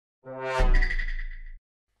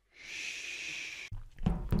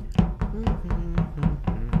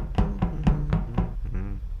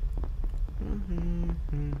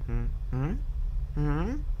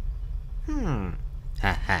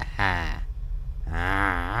Ha ha ha.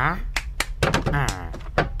 Ah. Ah.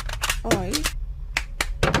 Oi.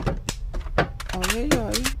 Oi, oi,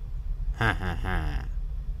 oi. Ha ha ha.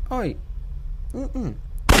 Oi.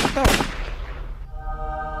 Stop.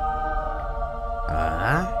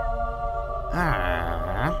 Ah.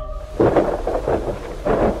 Ah.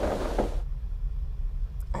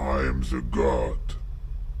 I am the god.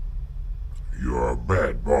 You are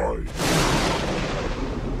bad boy.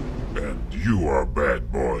 And you are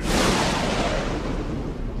bad boy.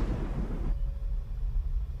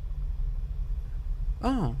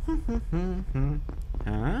 Oh. Ha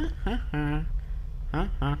ha ha. Ha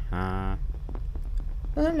ha ha.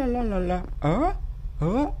 La la la la la. Oh.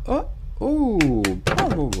 Ooh.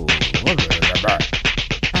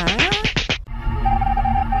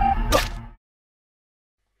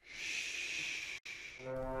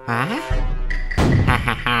 Ah. Ha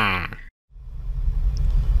ha ha.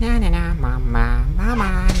 Na na na mama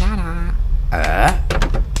mama na na.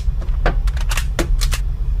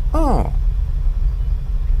 Oh.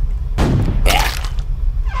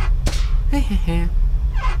 He he he.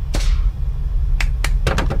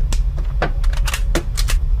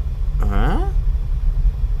 Huh?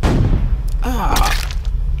 Oh.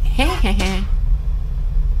 He he he.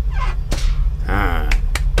 Ah.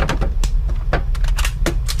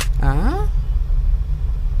 Huh?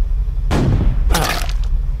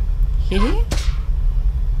 He?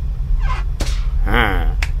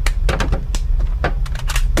 Huh?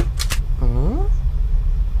 Huh?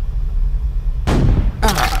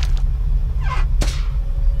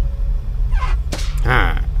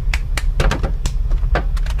 Huh?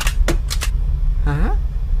 Huh?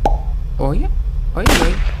 Oi? Oi,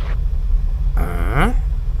 oi.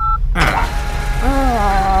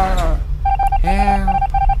 Help.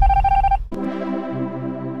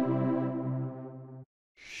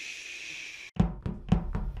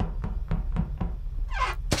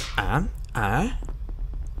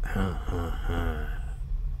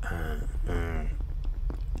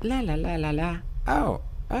 La la la la la. Oh.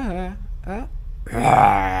 Oh.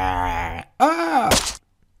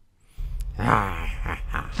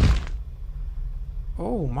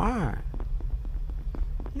 Oh my.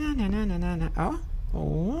 Na na na na na na. Oh.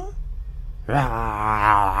 Oh.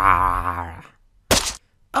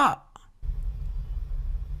 Oh.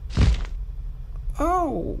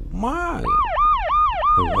 Oh my.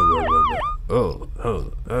 Oh.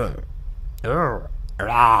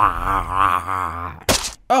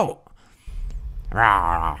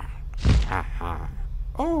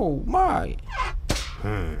 Oh my.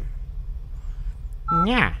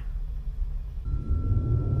 Yeah.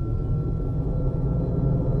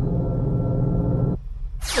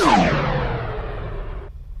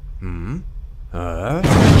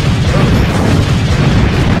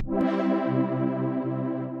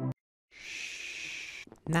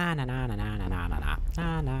 Na na na na na na na na na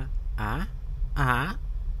na na.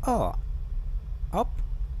 Oh. Up.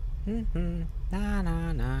 Na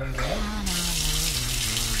na na na na na.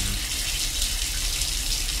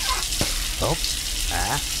 Up.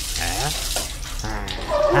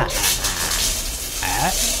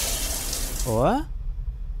 What?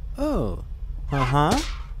 Oh. Uh-huh.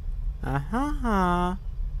 Uh-huh.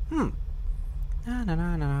 Na na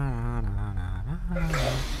na na na na na na.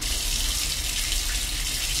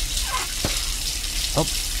 Up.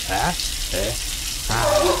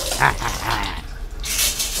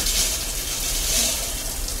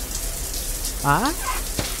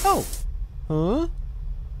 Oh. Huh?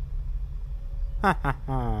 Ha ha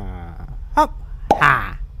ha. Hop. Ha.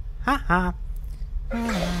 Ha ha.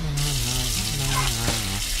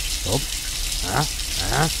 Up.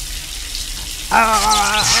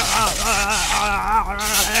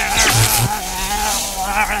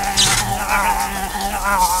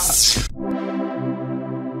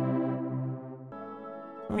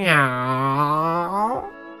 Meow.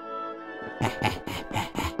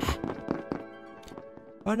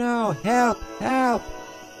 Oh no, help, help!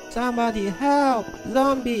 Somebody help!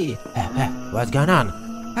 Zombie! What's going on?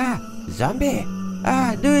 Zombie!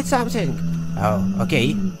 Do it something! Oh,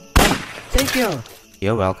 okay. Thank you!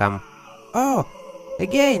 You're welcome. Oh!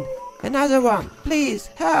 Again! Another one! Please,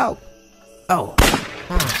 help! Oh.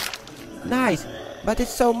 Nice! But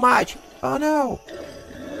it's so much! Oh no!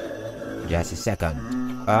 Just a second.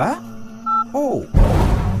 Oh!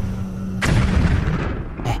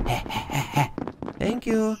 Thank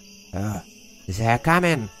you! They're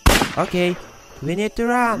coming. Okay, We need to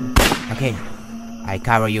run. Okay, I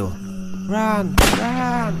cover you. Run,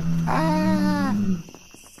 run. Ah.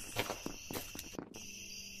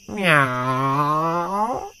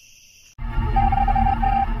 Meow.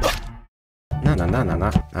 Na na na na na.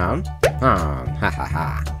 Ha ha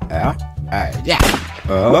ha. Yeah. Yeah.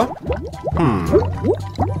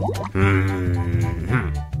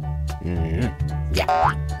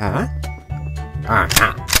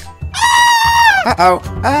 Uh-oh.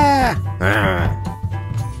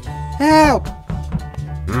 Help.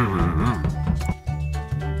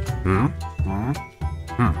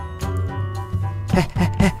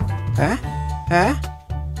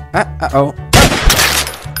 Uh-oh.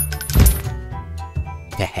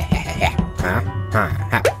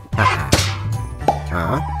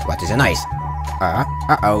 What is the noise?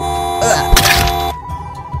 Uh-oh.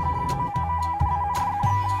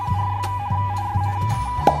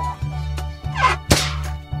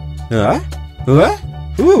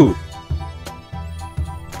 Ooh.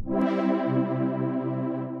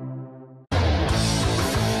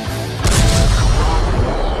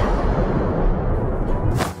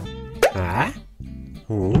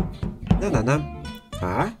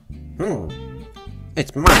 No.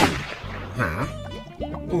 It's mine.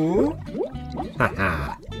 Ooh.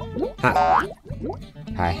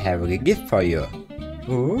 I have a gift for you.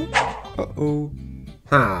 Ooh. Uh-oh.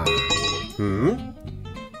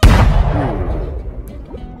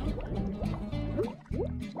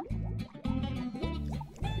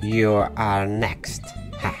 You are next.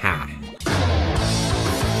 Haha.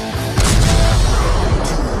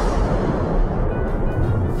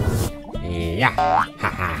 Yeah.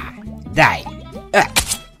 Haha. Die.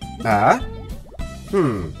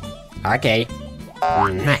 Okay.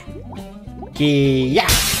 Kia.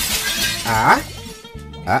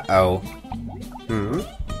 Uh-oh. Ooh.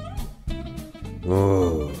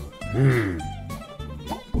 No.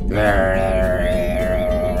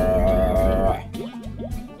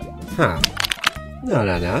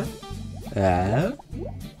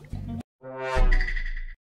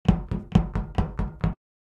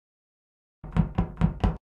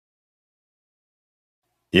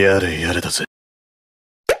やれだぜ。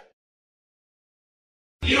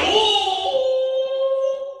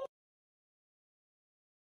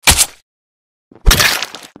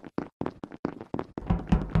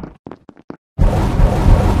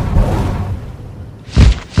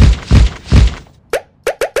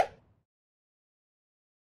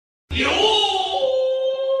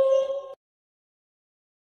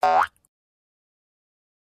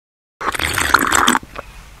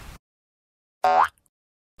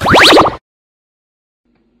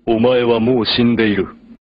お前はもう死んでいる。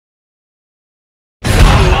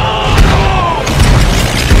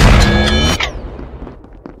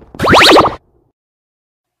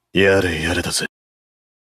やれだぜ。